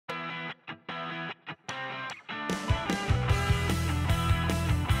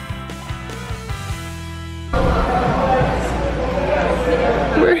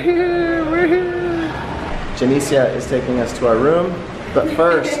here, we're here. Janicia is taking us to our room, but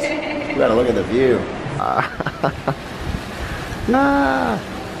first, we gotta look at the view. Nah.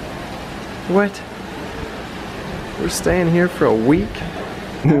 What? We're staying here for a week?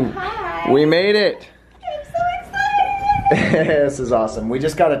 Hi. We made it. I'm so excited. This is awesome. We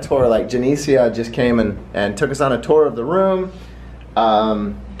just got a tour. Like Janicia just came and took us on a tour of the room.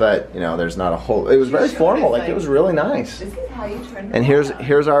 But you know, there's not a whole. It was very formal. Like it was really nice. This is how you turn. And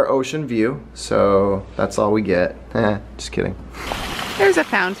here's our ocean view. So that's all we get. Just kidding. There's a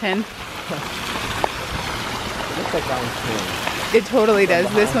fountain. It looks like that one's clean. It totally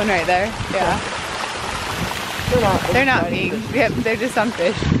does. This one right there. Yeah. They're not being. Yep, they're just some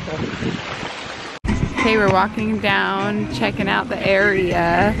fish. Okay, we're walking down, checking out the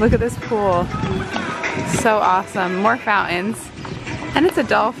area. Look at this pool. So awesome. More fountains. And it's a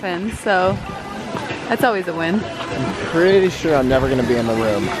dolphin, so that's always a win. I'm pretty sure I'm never gonna be in the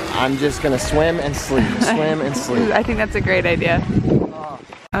room. I'm just gonna swim and sleep. Swim and sleep. I think that's a great idea.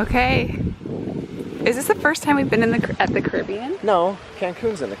 Okay. Is this the first time we've been in at the Caribbean? No,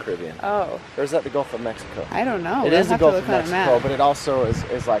 Cancun's in the Caribbean. Oh. Or is that the Gulf of Mexico? I don't know. It is the Gulf of Mexico, but it also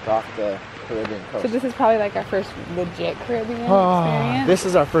is like off the Caribbean coast. So this is probably like our first legit Caribbean experience? This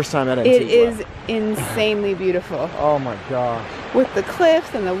is our first time at Antigua. It is insanely beautiful. Oh my gosh. With the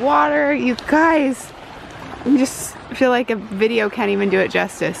cliffs and the water, you guys, I just feel like a video can't even do it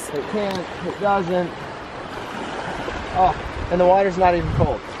justice. It can't, it doesn't. Oh, and the water's not even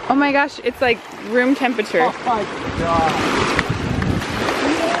cold. Oh my gosh, it's like room temperature. Oh my god.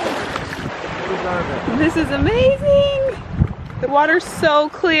 This is amazing. The water's so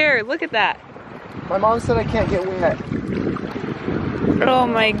clear. Look at that. My mom said I can't get wet. Oh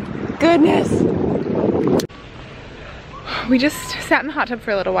my goodness. We just sat in the hot tub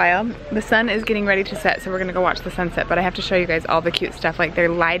for a little while. The sun is getting ready to set, so we're gonna go watch the sunset, but I have to show you guys all the cute stuff. Like they're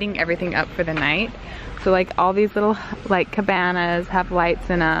lighting everything up for the night. So like all these little like cabanas have lights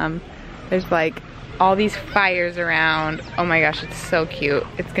in them. There's like all these fires around. Oh my gosh, it's so cute.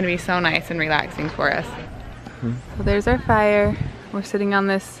 It's gonna be so nice and relaxing for us. So there's our fire. We're sitting on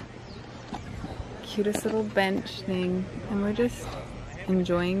this cutest little bench thing, and we're just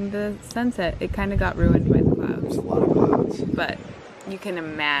enjoying the sunset. It kind of got ruined by the clouds. There's a lot of clouds. But you can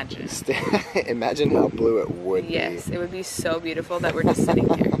imagine. Imagine how blue it would be. Yes, it would be so beautiful that we're just sitting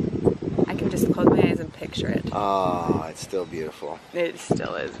here. I can just close my eyes and picture it. Oh, it's still beautiful. It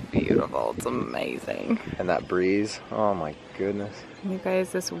still is beautiful. It's amazing. And that breeze. Oh my goodness. You guys,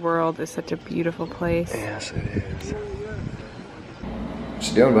 this world is such a beautiful place. Yes, it is. What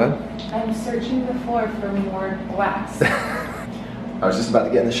you doing, bud? I'm searching the floor for more glass. I was just about to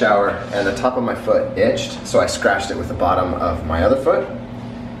get in the shower and the top of my foot itched, so I scratched it with the bottom of my other foot.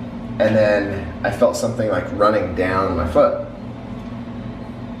 And then I felt something like running down my foot.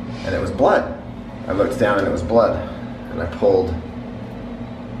 And it was blood. I looked down and it was blood. And I pulled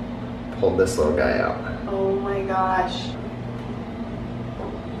this little guy out. Oh my gosh.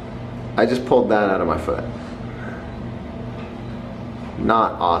 I just pulled that out of my foot.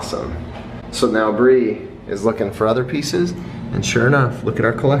 Not awesome. So now Bree is looking for other pieces, and sure enough, look at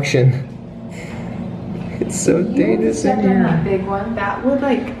our collection. It's so dangerous in here. That big one, that would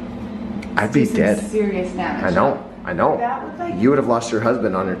like. I'd be dead. Serious damage. I know. That would like. You would have lost your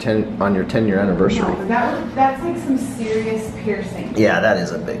husband on your 10-year anniversary. No, that's like some serious piercing. Yeah, that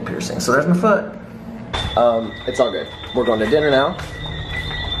is a big piercing. So there's my foot. It's all good. We're going to dinner now.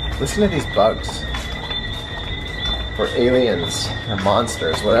 Listen to these bugs. Or aliens, or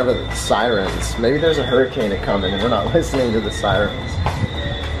monsters, whatever, the sirens. Maybe there's a hurricane coming and we're not listening to the sirens.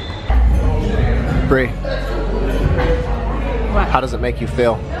 Bree. What? How does it make you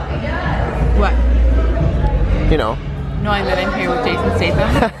feel? What? You know. Knowing that I'm here with Jason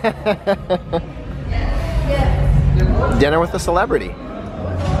Statham. Dinner with a celebrity.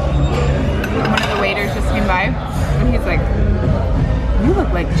 One of the waiters just came by and he's like, "You look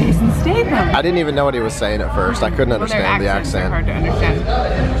like Jason Statham." I didn't even know what he was saying at first. I couldn't understand the accent. Hard to understand.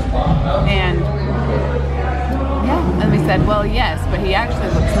 And yeah, and we said, well, yes, but he actually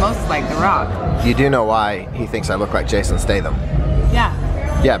looks most like The Rock. You do know why he thinks I look like Jason Statham? Yeah.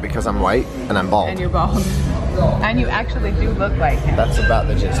 Yeah, because I'm white and I'm bald. And you're bald. And you actually do look like him. That's about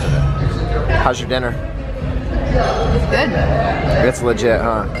the gist of it. How's your dinner? It's good. It's legit,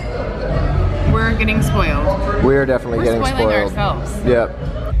 huh? We're getting spoiled. We're definitely getting spoiled. We're spoiling ourselves. Yep.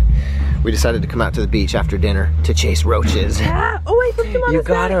 We decided to come out to the beach after dinner to chase roaches. Ah, oh, I put him on You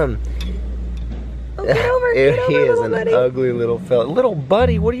got him. Oh, get over, He is an buddy. ugly little fella. Little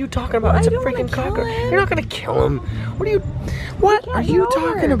buddy, what are you talking about? It's a don't freaking wanna kill cockroach. him. You're not gonna kill him. What are you can't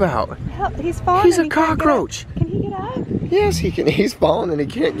talking get over. about? Hell, he's falling. He's a and he can't get up. cockroach. Can he get up? Yes, he can. He's fallen and he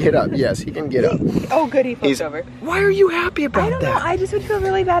can't get up. Yes, he can get up. Oh, good, he flipped over. Why are you happy about that? I don't know. I just would feel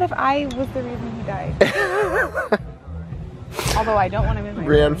really bad if I was the reason he died. Although I don't want him in my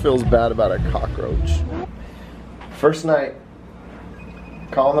Brienne feels bad about a cockroach. First night.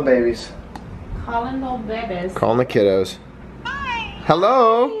 Calling the babies. Calling the babies. Calling the kiddos. Hi.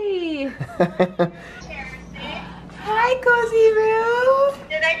 Hello. Hey. Hi, Cozy Roo.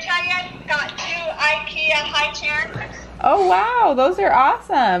 Did I tell you I got 2 IKEA high chairs? Oh, wow. Those are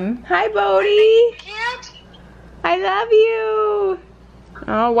awesome. Hi, Bode. Cute. I love you.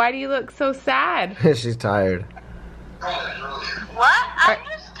 Oh, why do you look so sad? She's tired. What? I'm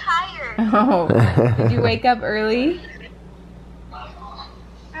just tired. Oh, did you wake up early?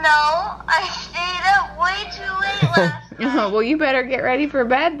 No, I stayed up way too late last night. Oh, well, you better get ready for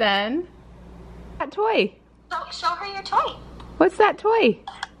bed then. That toy. Show her your toy. What's that toy?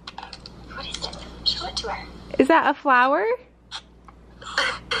 What is it? Show it to her. Is that a flower?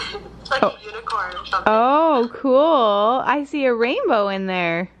 It's like a unicorn or something. Oh, cool. I see a rainbow in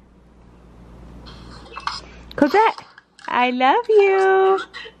there. Cosette, I love you.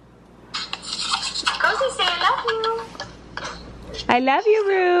 Cozy, say I love you. I love you,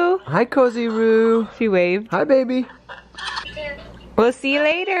 Roo. Hi, Cozy Roo. She waved. Hi, baby. We'll see you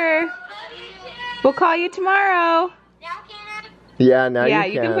later. We'll call you tomorrow. Yeah, now Yeah,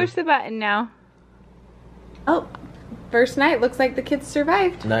 you you can push the button now. Oh, first night. Looks like the kids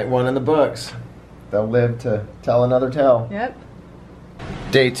survived. Night 1 in the books. They'll live to tell another tale. Yep.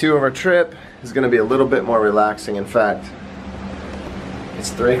 Day 2 of our trip is going to be a little bit more relaxing. In fact, it's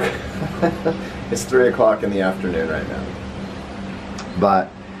 3 it's 3 o'clock in the afternoon right now. But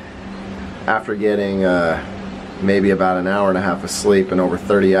after getting maybe about an hour and a half of sleep and over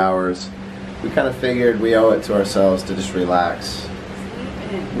 30 hours, we kind of figured we owe it to ourselves to just relax.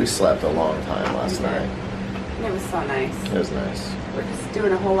 We slept a long time last night. It was so nice. It was nice. We're just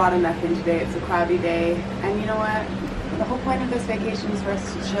doing a whole lot of nothing today. It's a cloudy day. And you know what? The whole point of this vacation is for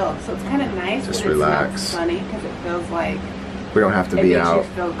us to chill. So it's kind of nice Just that relax. It's not sunny because it feels like We don't have to be out. It makes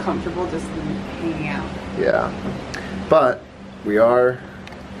you feel comfortable just hanging out. Yeah. But we are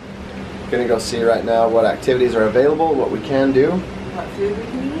going to go see right now what activities are available, what we can do. What food we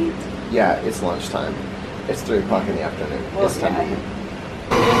can eat? Yeah, it's lunchtime. It's 3 o'clock in the afternoon. Well, It's time to eat.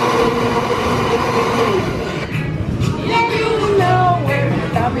 You know where we're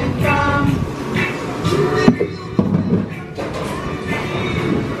coming from.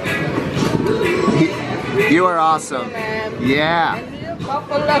 You are awesome. Yeah.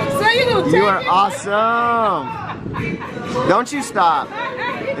 You are awesome. Don't you stop.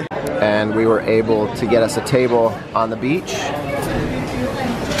 And we were able to get us a table on the beach.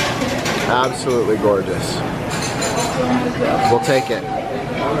 Absolutely gorgeous. We'll take it.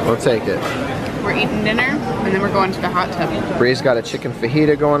 We'll take it. We're eating dinner, and then we're going to the hot tub. Bree's got a chicken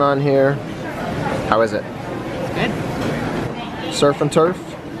fajita going on here. How is it? Good. Surf and turf?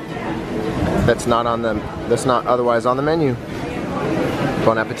 That's not otherwise on the menu.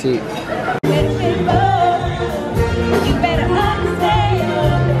 Bon appetit.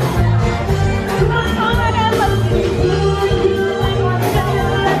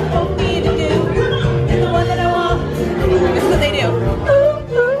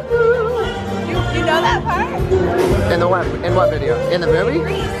 In what video? In the movie?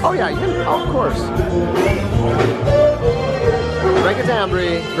 Oh yeah, of course. Break it down,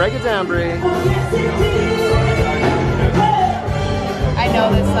 Bree. Break it down, Bree. I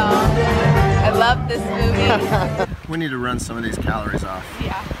know this song. I love this movie. We need to run some of these calories off.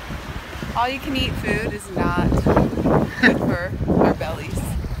 Yeah. All you can eat food is not good for our bellies.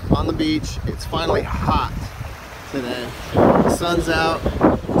 On the beach, it's finally hot today. The sun's out,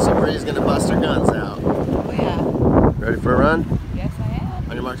 so Bree's gonna bust her guns out. Oh yeah. Ready for a run? Yes, I am.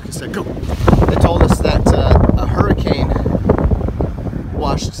 On your marks, Cosette, go. They told us that a hurricane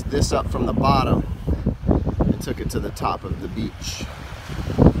washed this up from the bottom and took it to the top of the beach.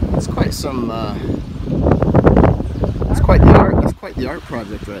 It's quite some, it's quite the art. That's quite the art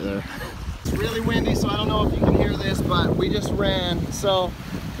project right there. It's really windy, so I don't know if you can hear this, but we just ran. So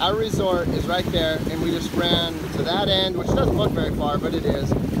our resort is right there, and we just ran to that end, which doesn't look very far, but it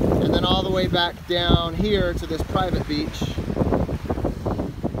is. And then all the way back down here to this private beach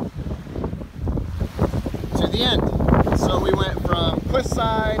to the end. So we went from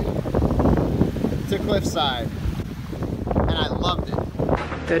cliffside to cliffside, and I loved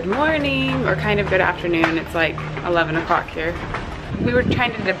it. Good morning, or kind of good afternoon. It's like 11 o'clock here. We were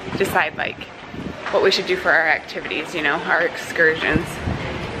trying to decide like what we should do for our activities, you know, our excursions.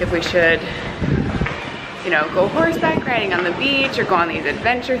 If we should, you know, go horseback riding on the beach or go on these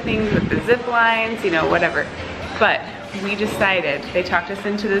adventure things with the zip lines, you know, whatever. But we decided, they talked us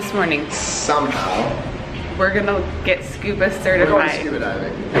into this morning, Somehow. we're gonna get scuba We're going to certified. scuba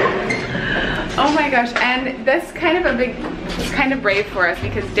diving. Oh my gosh, and that's kind of it's kind of brave for us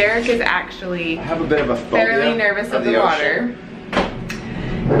because Derek is actually I have a bit of a phobia fairly nervous of the water.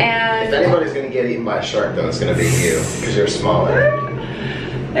 And If anybody's going to get eaten by a shark, then it's going to be you, because you're smaller.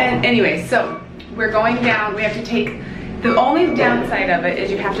 And anyway, so we're going down. We have to take, the only downside of it is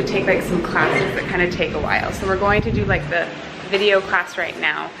you have to take like some classes that kind of take a while. So we're going to do like the video class right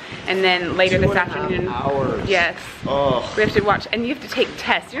now, and then later this afternoon. 2.5 hours. Yes. Oh. We have to watch, and you have to take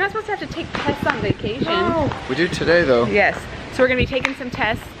tests. You're not supposed to have to take tests on vacation. Oh. We do today though. Yes. So we're gonna be taking some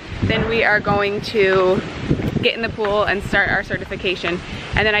tests. Then we are going to get in the pool and start our certification.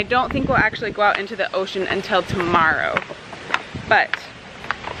 And then I don't think we'll actually go out into the ocean until tomorrow. But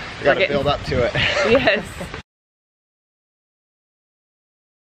We gotta build up to it. yes.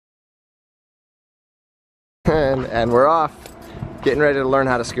 And we're off, getting ready to learn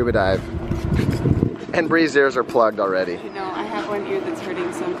how to scuba dive. And Bree's ears are plugged already. You know, I have one ear that's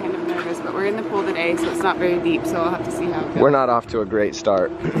hurting, so I'm kind of nervous. But we're in the pool today, so it's not very deep. So I'll have to see how it goes. We're not off to a great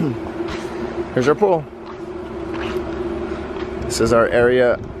start. Here's our pool. This is our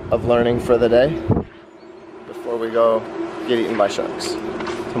area of learning for the day before we go get eaten by sharks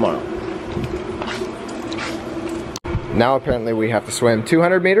tomorrow. Now apparently we have to swim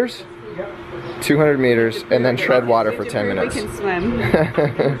 200 meters? 200 meters and then tread water for 10 minutes. We can swim. You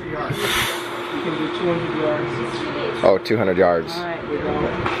can do 200 yards. Oh, 200 yards. All right.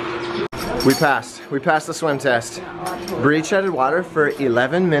 We passed the swim test. Bree treaded water for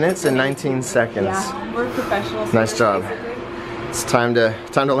 11 minutes and 19 seconds. Yeah, we're professionals. Nice job. It's time to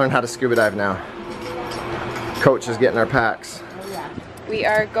learn how to scuba dive now. Coach is getting our packs. We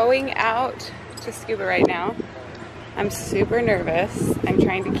are going out to scuba right now. I'm super nervous. I'm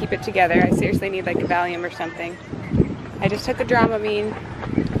trying to keep it together. I seriously need like a Valium or something. I just took a Dramamine.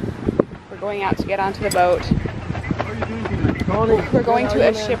 We're going out to get onto the boat. We're going to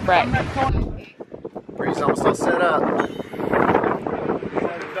a shipwreck. Bree's almost all set up.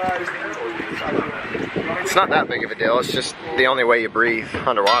 It's not that big of a deal. It's just the only way you breathe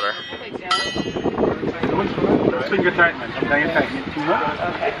underwater. Finger tight, man. I'm going to tighten it.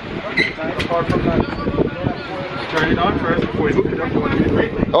 Okay. Apart from that. Turn it on first before you hook it up.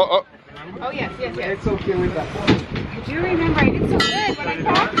 Oh. Oh yes. It's okay with that. I do remember I did so good when I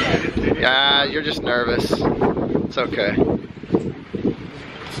practiced. Yeah, you're just nervous. It's okay.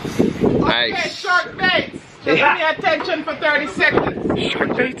 Nice. Okay, shark baits. Just give me attention for 30 seconds.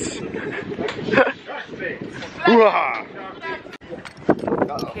 Shark baits.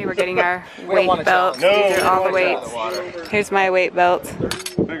 Okay, we're getting our weight belts. These are all the weights. Here's my weight belt.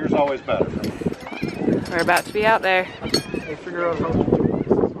 Bigger's always better. We're about to be out there. We'll figure out how.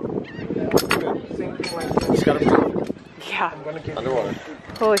 Same thing like this. Just gotta breathe. Yeah. I'm gonna get Underwater.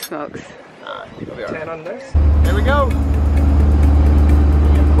 Holy smokes. You'll be all right. 10 on this. Here we go.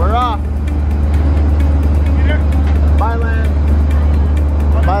 We're off. Bye land.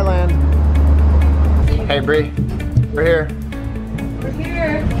 Bye land. Hey Bree, we're here. We're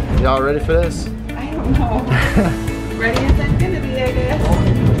here. Y'all ready for this? I don't know. Ready as I'm gonna be, I guess.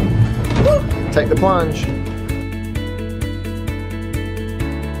 Take the plunge.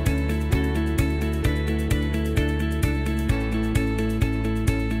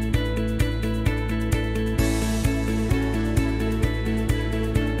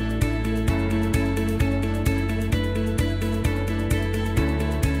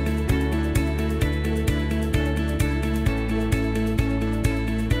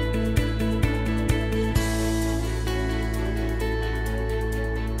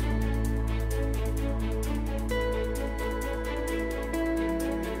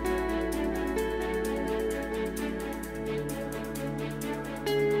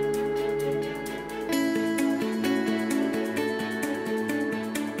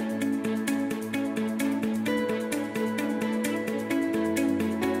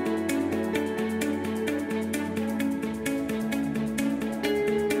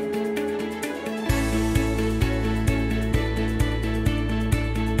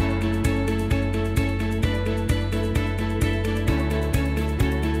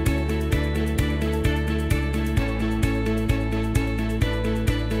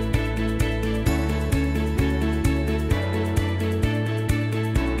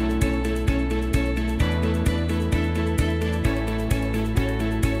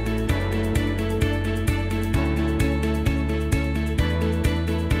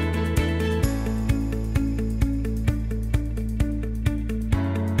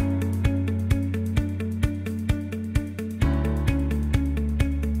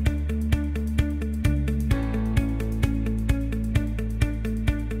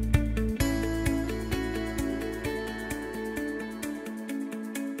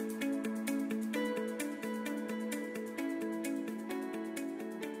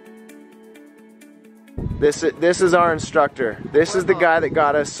 This is our instructor. This is the guy that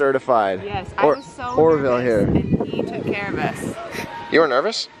got us certified. Yes, I was so Orville nervous, here. and he took care of us. You were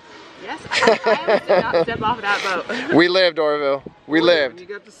nervous? Yes, I almost did not step off that boat. We lived, Orville. We lived. You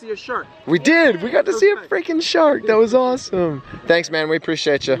got to see a shark. We did. We got to see a freaking shark. That was awesome. Thanks, man. We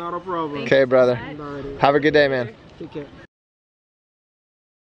appreciate you. Not a problem. Okay, brother. Have a good day, man. Take care.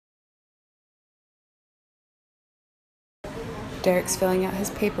 Derek's filling out his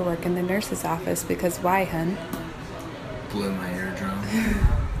paperwork in the nurse's office because why, hun? Blew my eardrum.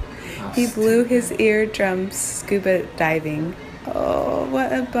 He blew his eardrum scuba diving. Oh,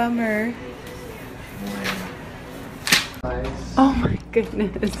 what a bummer. Oh my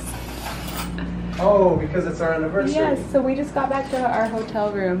goodness. Oh, because it's our anniversary. Yes, so we just got back to our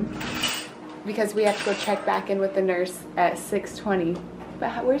hotel room because we have to go check back in with the nurse at 6:20.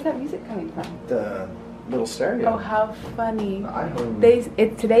 But where's that music coming from? The little stereo. Oh, how funny.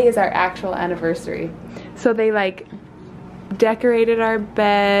 iPhone. Today is our actual anniversary. So they like decorated our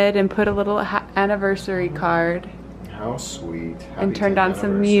bed and put a little anniversary card. How sweet. And turned on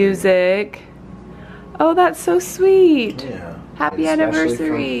some music. Oh, that's so sweet. Yeah. Happy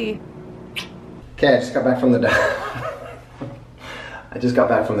anniversary. Okay, I just got back from the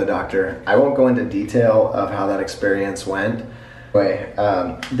doctor. I won't go into detail of how that experience went. Anyway,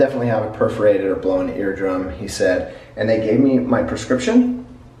 definitely have a perforated or blown eardrum, he said. And they gave me my prescription.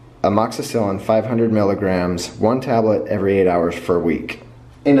 Amoxicillin 500 milligrams, 1 tablet every 8 hours for a week.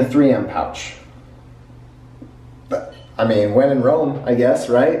 In a 3M pouch. But, I mean, when in Rome, I guess,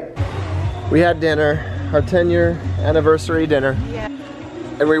 right? We had dinner, our 10-year anniversary dinner. Yeah.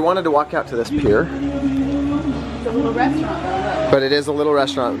 And we wanted to walk out to this pier. It's a little restaurant though, look. But it is a little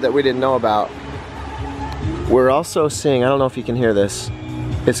restaurant that we didn't know about. We're also seeing, I don't know if you can hear this,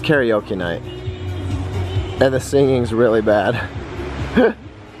 it's karaoke night. And the singing's really bad.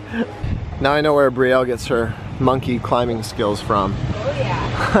 Now I know where Brielle gets her monkey climbing skills from. Oh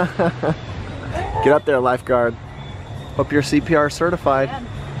yeah. Get up there, lifeguard. Hope you're CPR certified. Yeah.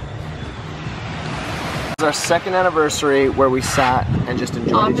 It's our second anniversary where we sat and just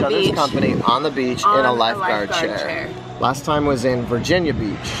enjoyed each other's company on the beach in a lifeguard chair. Last time was in Virginia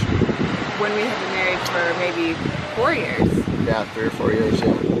Beach. When we had been married for maybe 4 years. Yeah, 3 or 4 years,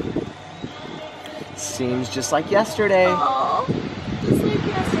 yeah. Seems just like yesterday. Oh, just like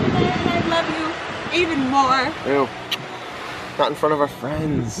yesterday, and I love you even more. Ew. Not in front of our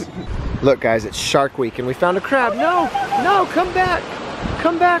friends. Look guys, it's Shark Week and we found a crab. No, no, come back.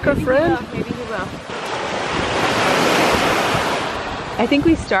 Come back, our friend. Maybe he will. I think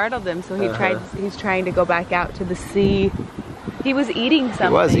we startled him, so he's trying to go back out to the sea. He was eating something.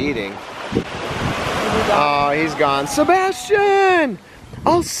 He was eating. Oh, he's gone. Sebastian!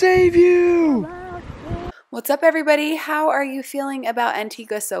 I'll save you! What's up, everybody? How are you feeling about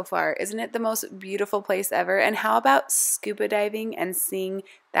Antigua so far? Isn't it the most beautiful place ever? And how about scuba diving and seeing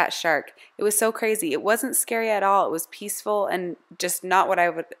that shark? It was so crazy. It wasn't scary at all. It was peaceful and just not what I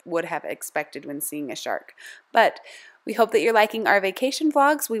would have expected when seeing a shark. But we hope that you're liking our vacation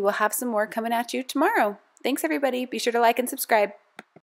vlogs. We will have some more coming at you tomorrow. Thanks, everybody. Be sure to like and subscribe.